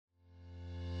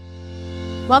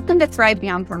Welcome to Thrive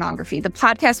Beyond Pornography, the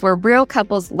podcast where real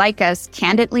couples like us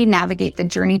candidly navigate the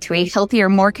journey to a healthier,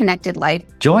 more connected life.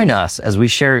 Join us as we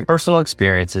share personal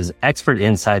experiences, expert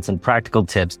insights, and practical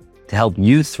tips to help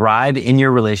you thrive in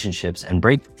your relationships and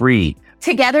break free.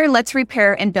 Together, let's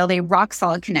repair and build a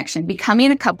rock-solid connection, becoming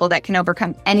a couple that can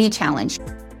overcome any challenge.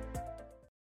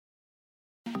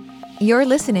 You're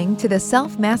listening to the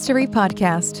Self-Mastery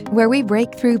Podcast, where we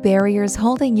break through barriers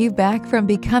holding you back from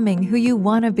becoming who you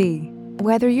want to be.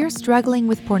 Whether you're struggling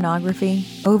with pornography,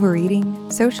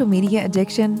 overeating, social media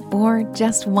addiction, or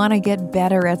just want to get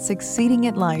better at succeeding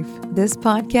at life, this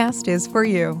podcast is for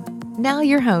you. Now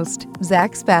your host,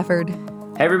 Zach Spafford.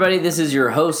 Hey everybody, this is your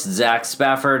host, Zach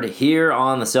Spafford, here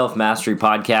on the Self-Mastery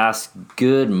Podcast.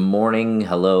 Good morning,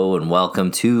 hello, and welcome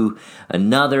to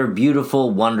another beautiful,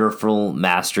 wonderful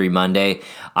Mastery Monday.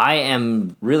 I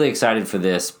am really excited for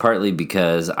this, partly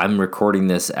because I'm recording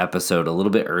this episode a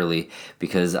little bit early,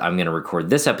 because I'm going to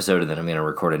record this episode, and then I'm going to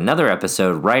record another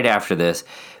episode right after this,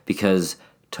 because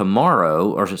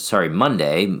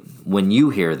Monday, when you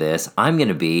hear this, I'm going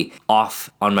to be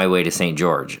off on my way to St.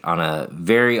 George on a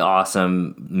very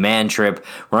awesome man trip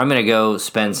where I'm going to go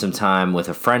spend some time with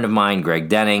a friend of mine, Greg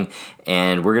Denning,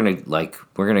 and we're going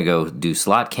to go do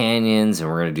slot canyons, and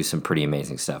we're going to do some pretty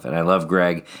amazing stuff. And I love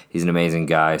Greg. He's an amazing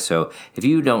guy. So if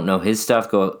you don't know his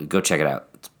stuff, go check it out.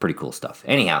 It's pretty cool stuff.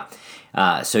 Anyhow,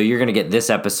 so you're going to get this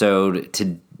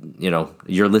episode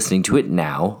you're listening to it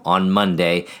now on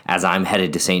Monday as I'm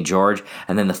headed to St. George.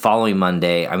 And then the following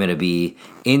Monday, I'm going to be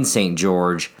in St.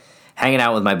 George hanging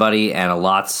out with my buddy and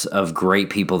lots of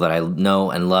great people that I know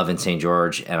and love in St.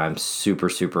 George. And I'm super,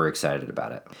 super excited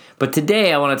about it. But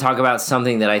today I want to talk about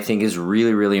something that I think is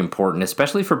really, really important,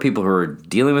 especially for people who are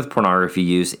dealing with pornography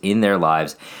use in their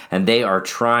lives. And they are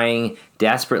trying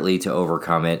desperately to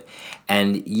overcome it.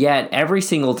 And yet, every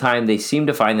single time, they seem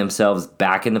to find themselves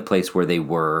back in the place where they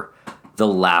were the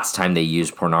last time they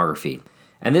used pornography.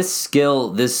 And this skill,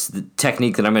 this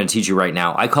technique that I'm going to teach you right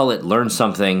now, I call it learn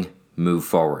something, move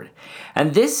forward.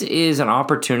 And this is an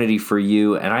opportunity for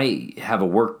you, and I have a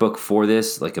workbook for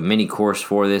this, like a mini course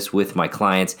for this with my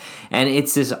clients. And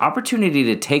it's this opportunity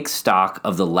to take stock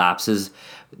of the lapses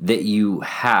that you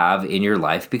have in your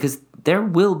life, because there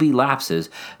will be lapses,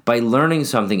 by learning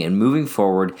something and moving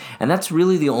forward, and that's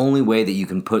really the only way that you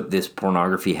can put this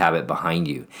pornography habit behind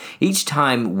you. Each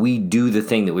time we do the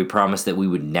thing that we promised that we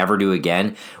would never do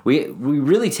again, we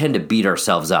really tend to beat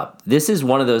ourselves up. This is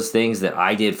one of those things that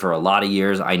I did for a lot of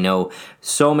years. I know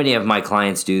so many of my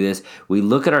clients do this. We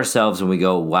look at ourselves and we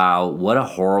go, wow, what a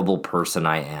horrible person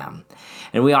I am.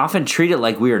 And we often treat it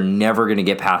like we are never going to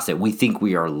get past it. We think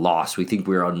we are lost. We think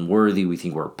we're unworthy. We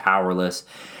think we're powerless.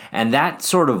 And that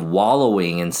sort of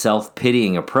wallowing and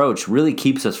self-pitying approach really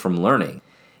keeps us from learning.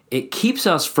 It keeps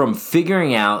us from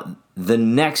figuring out the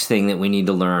next thing that we need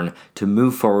to learn to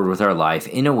move forward with our life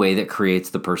in a way that creates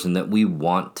the person that we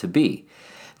want to be.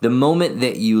 The moment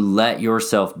that you let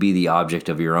yourself be the object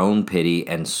of your own pity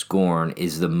and scorn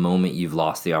is the moment you've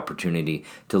lost the opportunity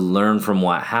to learn from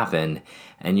what happened,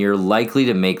 and you're likely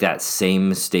to make that same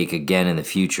mistake again in the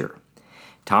future.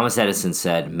 Thomas Edison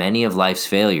said, many of life's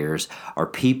failures are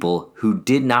people who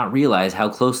did not realize how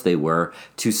close they were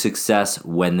to success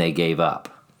when they gave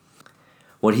up.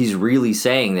 What he's really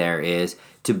saying there is,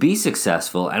 to be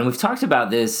successful, and we've talked about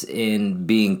this in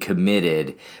being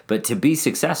committed, but to be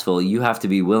successful, you have to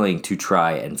be willing to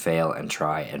try and fail and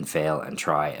try and fail and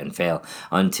try and fail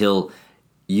until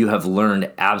you have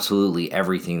learned absolutely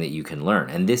everything that you can learn.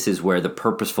 And this is where the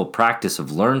purposeful practice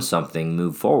of learn something,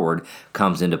 move forward,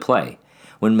 comes into play.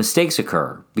 When mistakes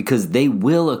occur, because they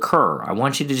will occur, I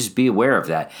want you to just be aware of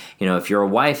that. If you're a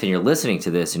wife and you're listening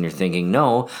to this and you're thinking,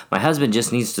 no, my husband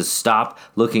just needs to stop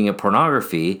looking at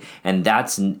pornography, and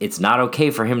it's not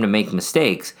okay for him to make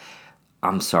mistakes,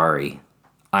 I'm sorry.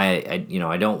 I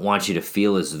don't want you to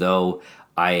feel as though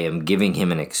I am giving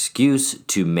him an excuse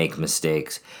to make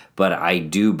mistakes, but I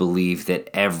do believe that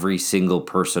every single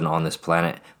person on this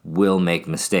planet will make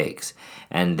mistakes.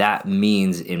 And that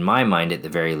means, in my mind at the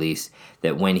very least,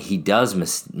 that when he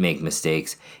does make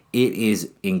mistakes, it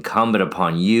is incumbent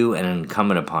upon you and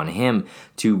incumbent upon him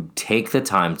to take the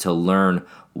time to learn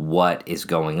what is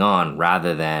going on,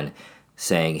 rather than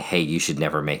saying, hey, you should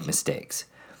never make mistakes.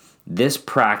 This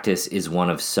practice is one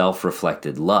of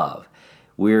self-reflected love.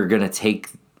 We're going to take,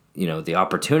 the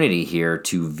opportunity here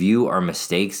to view our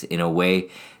mistakes in a way,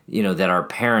 that our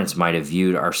parents might have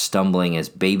viewed our stumbling as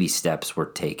baby steps were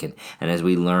taken, and as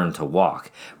we learn to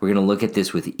walk. We're going to look at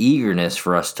this with eagerness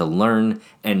for us to learn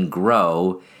and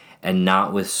grow, and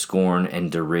not with scorn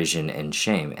and derision and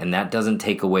shame. And that doesn't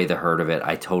take away the hurt of it.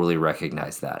 I totally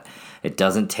recognize that. It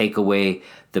doesn't take away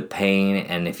the pain.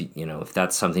 And if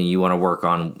that's something you want to work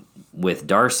on with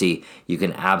Darcy, you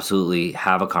can absolutely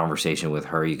have a conversation with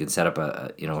her. You can set up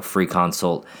a free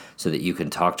consult so that you can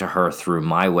talk to her through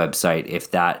my website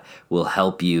if that will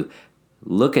help you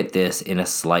look at this in a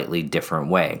slightly different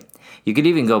way. You could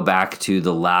even go back to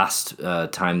the last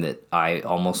time that I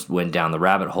almost went down the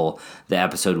rabbit hole, the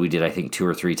episode we did, I think 2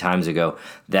 or 3 times ago,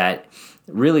 that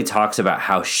really talks about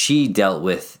how she dealt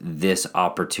with this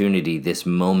opportunity, this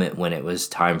moment when it was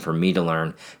time for me to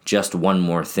learn just one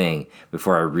more thing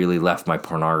before I really left my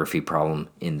pornography problem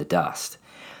in the dust.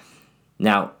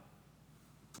 Now,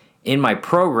 in my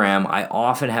program, I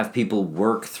often have people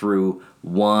work through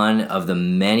one of the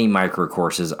many micro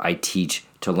courses I teach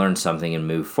to learn something and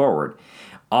move forward.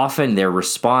 Often their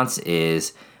response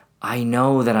is, I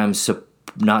know that I'm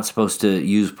not supposed to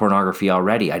use pornography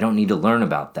already. I don't need to learn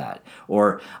about that.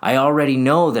 Or I already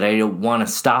know that I don't want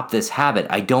to stop this habit.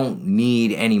 I don't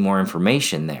need any more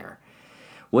information there.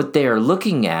 What they are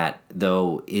looking at,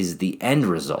 though, is the end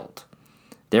result.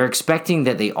 They're expecting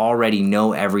that they already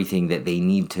know everything that they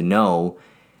need to know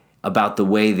about the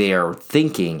way they are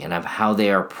thinking and of how they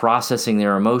are processing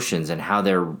their emotions and how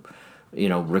they're,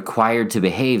 required to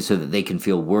behave so that they can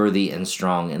feel worthy and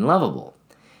strong and lovable.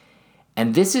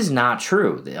 And this is not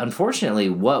true. Unfortunately,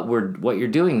 what you're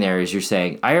doing there is you're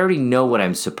saying, I already know what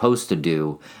I'm supposed to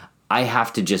do. I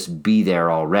have to just be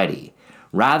there already.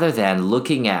 Rather than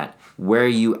looking at where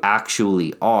you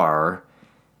actually are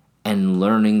and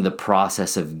learning the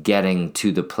process of getting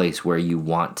to the place where you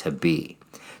want to be.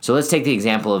 So let's take the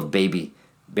example of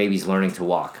babies learning to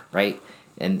walk, right?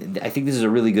 And I think this is a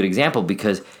really good example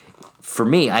because for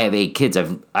me, I have 8 kids.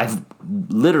 I've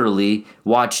literally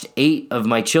watched 8 of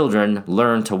my children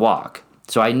learn to walk.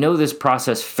 So I know this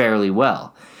process fairly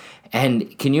well.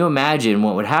 And can you imagine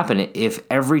what would happen if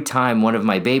every time one of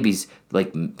my babies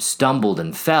stumbled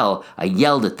and fell, I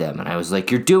yelled at them and I was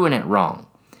like, you're doing it wrong.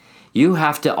 You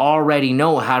have to already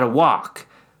know how to walk.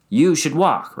 You should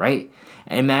walk, right?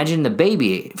 And imagine the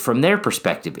baby from their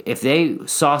perspective. If they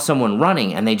saw someone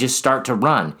running and they just start to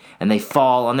run and they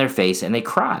fall on their face and they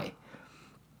cry.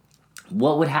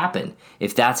 What would happen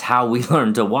if that's how we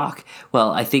learn to walk?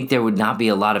 Well, I think there would not be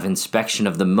a lot of inspection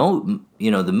of the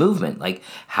movement. Like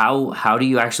how do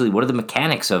you actually, what are the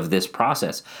mechanics of this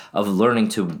process of learning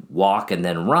to walk and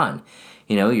then run?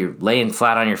 You're laying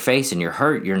flat on your face and you're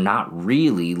hurt. You're not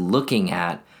really looking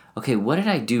at, okay, what did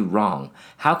I do wrong?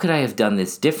 How could I have done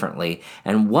this differently?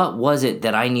 And what was it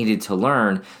that I needed to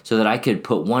learn so that I could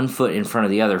put one foot in front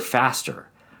of the other faster?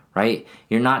 Right?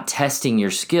 You're not testing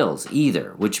your skills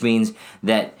either, which means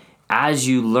that as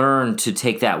you learn to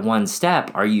take that one step,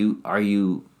 are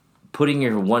you putting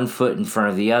your one foot in front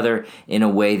of the other in a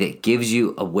way that gives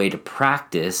you a way to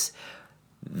practice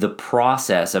the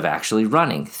process of actually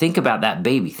running? Think about that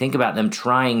baby. Think about them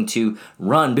trying to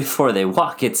run before they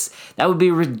walk. That would be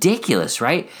ridiculous,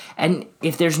 right? And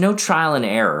if there's no trial and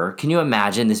error, can you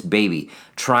imagine this baby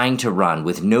trying to run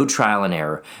with no trial and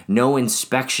error, no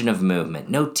inspection of movement,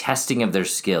 no testing of their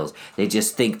skills? They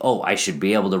just think, oh, I should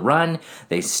be able to run.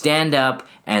 They stand up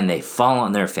and they fall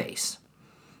on their face.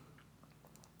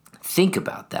 Think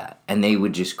about that. And they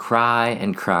would just cry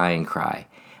and cry and cry.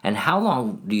 And how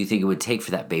long do you think it would take for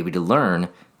that baby to learn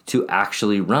to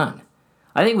actually run?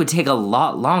 I think it would take a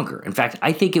lot longer. In fact,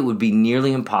 I think it would be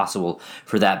nearly impossible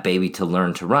for that baby to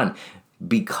learn to run,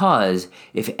 because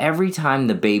if every time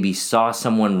the baby saw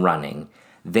someone running,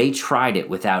 they tried it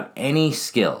without any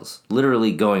skills,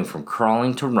 literally going from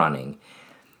crawling to running,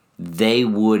 they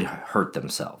would hurt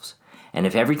themselves. And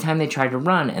if every time they tried to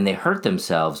run and they hurt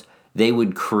themselves, they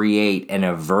would create an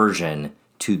aversion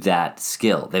to that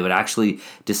skill. They would actually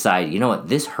decide, you know what,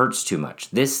 this hurts too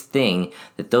much. This thing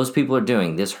that those people are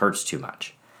doing, this hurts too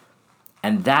much.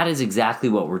 And that is exactly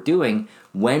what we're doing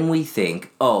when we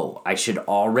think, oh, I should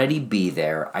already be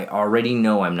there. I already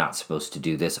know I'm not supposed to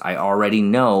do this. I already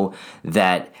know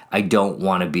that I don't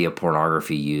want to be a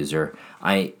pornography user.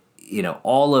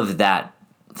 All of that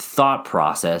thought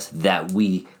process that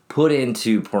we put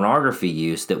into pornography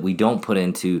use that we don't put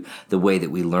into the way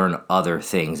that we learn other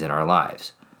things in our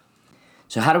lives.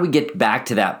 So how do we get back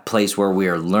to that place where we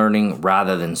are learning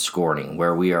rather than scorning,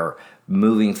 where we are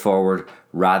moving forward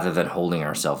rather than holding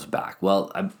ourselves back? Well,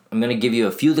 I'm going to give you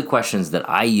a few of the questions that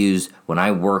I use when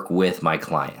I work with my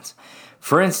clients.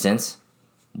 For instance,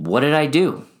 what did I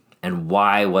do and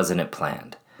why wasn't it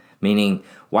planned? Meaning,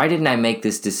 why didn't I make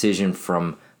this decision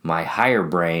from my higher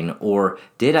brain, or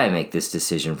did I make this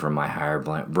decision from my higher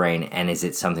brain, and is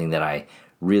it something that I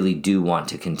really do want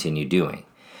to continue doing?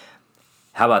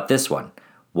 How about this one?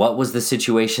 What was the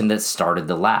situation that started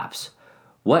the lapse?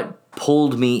 What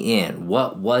pulled me in?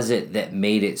 What was it that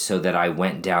made it so that I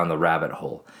went down the rabbit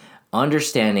hole?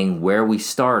 Understanding where we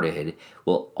started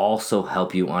will also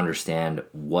help you understand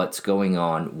what's going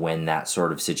on when that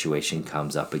sort of situation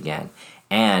comes up again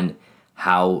and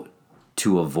how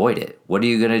to avoid it. What are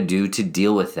you going to do to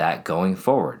deal with that going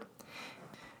forward?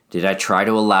 Did I try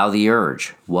to allow the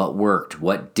urge? What worked?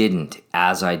 What didn't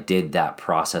as I did that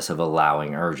process of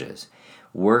allowing urges?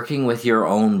 Working with your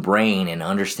own brain and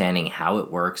understanding how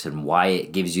it works and why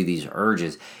it gives you these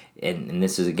urges. And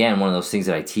this is, again, one of those things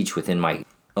that I teach within my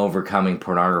Overcoming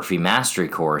Pornography Mastery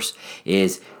course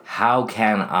is how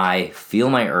can I feel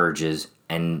my urges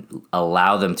and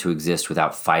allow them to exist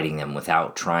without fighting them,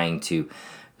 without trying to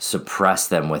suppress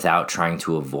them, without trying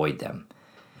to avoid them.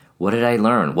 What did I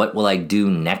learn? What will I do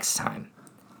next time?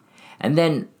 And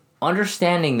then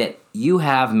understanding that you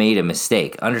have made a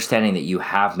mistake, understanding that you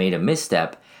have made a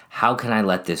misstep, how can I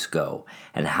let this go?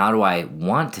 And how do I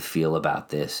want to feel about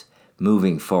this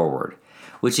moving forward?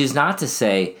 Which is not to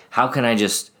say, how can I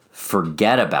just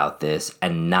forget about this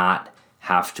and not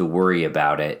have to worry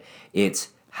about it? It's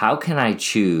how can I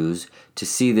choose to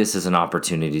see this as an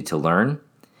opportunity to learn,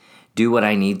 do what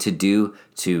I need to do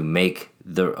to make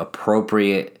the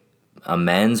appropriate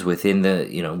amends within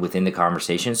the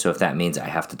conversation. So if that means I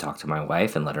have to talk to my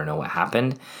wife and let her know what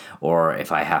happened, or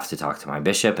if I have to talk to my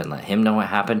bishop and let him know what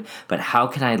happened, but how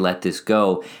can I let this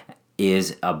go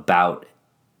is about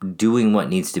doing what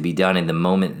needs to be done in the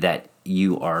moment that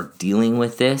you are dealing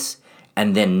with this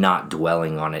and then not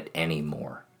dwelling on it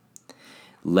anymore.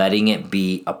 Letting it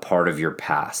be a part of your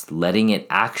past, letting it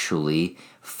actually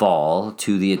fall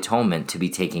to the atonement to be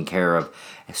taken care of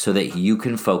so that you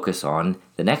can focus on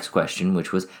the next question,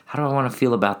 which was, how do I want to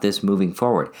feel about this moving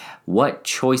forward? What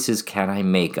choices can I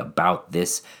make about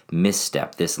this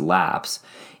misstep, this lapse,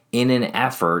 in an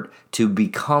effort to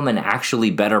become an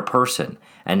actually better person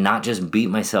and not just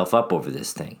beat myself up over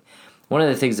this thing? One of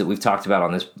the things that we've talked about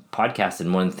on this podcast,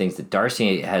 and one of the things that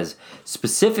Darcy has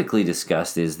specifically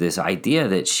discussed, is this idea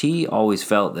that she always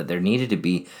felt that there needed to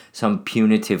be some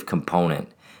punitive component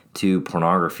to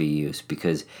pornography use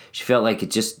because she felt like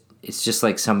it's just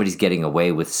like somebody's getting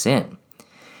away with sin.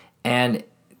 And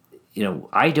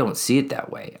I don't see it that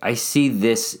way. I see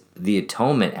the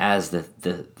atonement as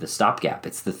the stopgap.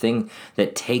 It's the thing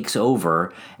that takes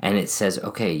over and it says,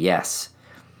 okay, yes,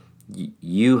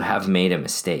 you have made a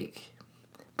mistake.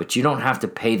 But you don't have to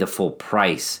pay the full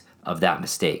price of that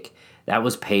mistake. That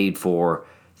was paid for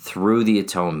through the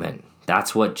atonement.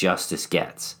 That's what justice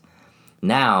gets.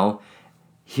 Now,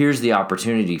 here's the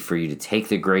opportunity for you to take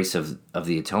the grace of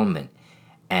the atonement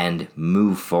and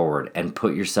move forward and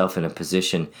put yourself in a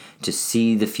position to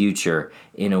see the future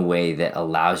in a way that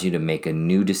allows you to make a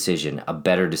new decision, a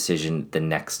better decision the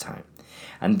next time.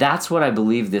 And that's what I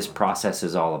believe this process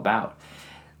is all about.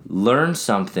 Learn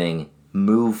something,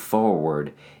 move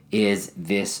forward is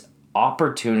this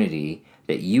opportunity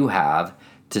that you have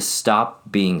to stop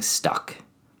being stuck,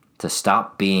 to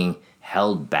stop being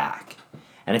held back.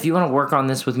 And if you want to work on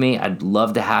this with me, I'd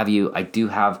love to have you. I do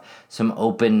have some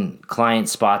open client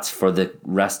spots for the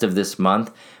rest of this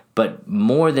month, but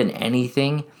more than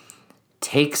anything,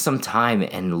 take some time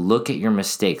and look at your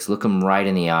mistakes, look them right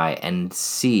in the eye and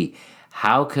see,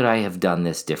 how could I have done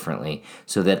this differently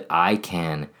so that I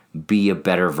can be a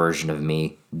better version of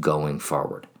me going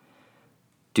forward?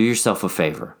 Do yourself a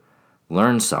favor,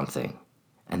 learn something,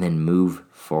 and then move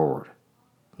forward.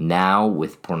 Now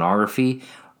with pornography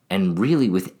and really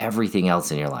with everything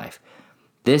else in your life.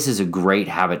 This is a great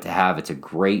habit to have. It's a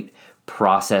great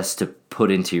process to put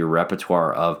into your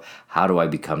repertoire of how do I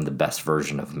become the best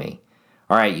version of me.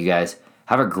 All right, you guys,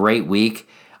 have a great week.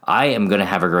 I am going to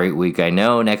have a great week, I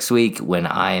know, next week when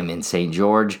I am in St.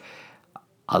 George.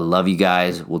 I love you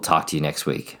guys. We'll talk to you next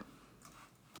week.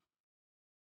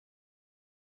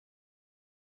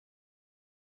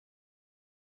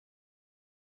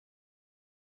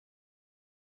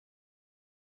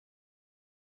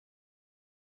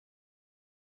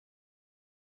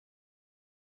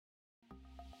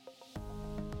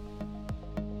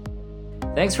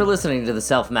 Thanks for listening to the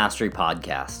Self-Mastery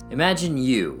Podcast. Imagine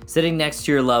you sitting next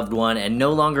to your loved one and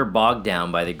no longer bogged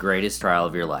down by the greatest trial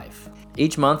of your life.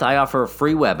 Each month, I offer a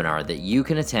free webinar that you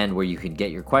can attend where you can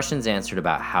get your questions answered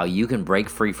about how you can break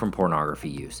free from pornography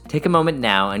use. Take a moment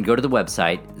now and go to the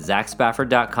website,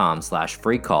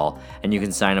 zachspafford.com/free call, and you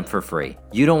can sign up for free.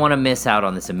 You don't want to miss out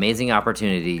on this amazing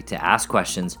opportunity to ask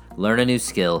questions, learn a new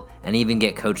skill, and even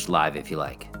get coached live if you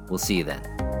like. We'll see you then.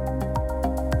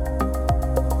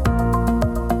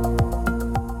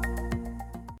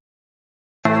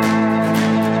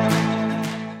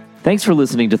 Thanks for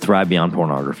listening to Thrive Beyond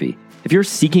Pornography. If If you're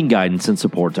seeking guidance and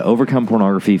support to overcome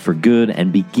pornography for good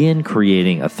and begin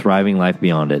creating a thriving life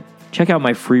beyond it, check out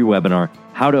my free webinar,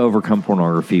 How to Overcome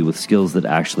Pornography with Skills That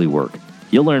Actually Work.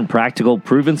 You'll learn practical,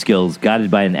 proven skills guided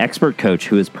by an expert coach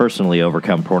who has personally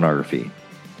overcome pornography.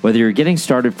 Whether you're getting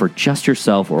started for just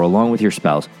yourself or along with your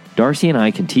spouse, Darcy and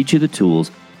I can teach you the tools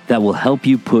that will help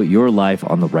you put your life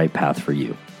on the right path for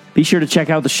you. Be sure to check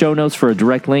out the show notes for a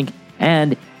direct link,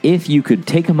 and if you could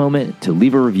take a moment to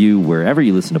leave a review wherever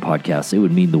you listen to podcasts, it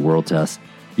would mean the world to us.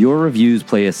 Your reviews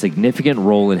play a significant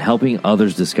role in helping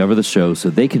others discover the show so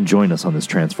they can join us on this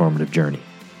transformative journey.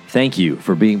 Thank you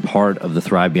for being part of the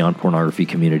Thrive Beyond Pornography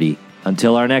community.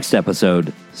 Until our next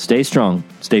episode, stay strong,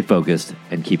 stay focused,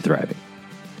 and keep thriving.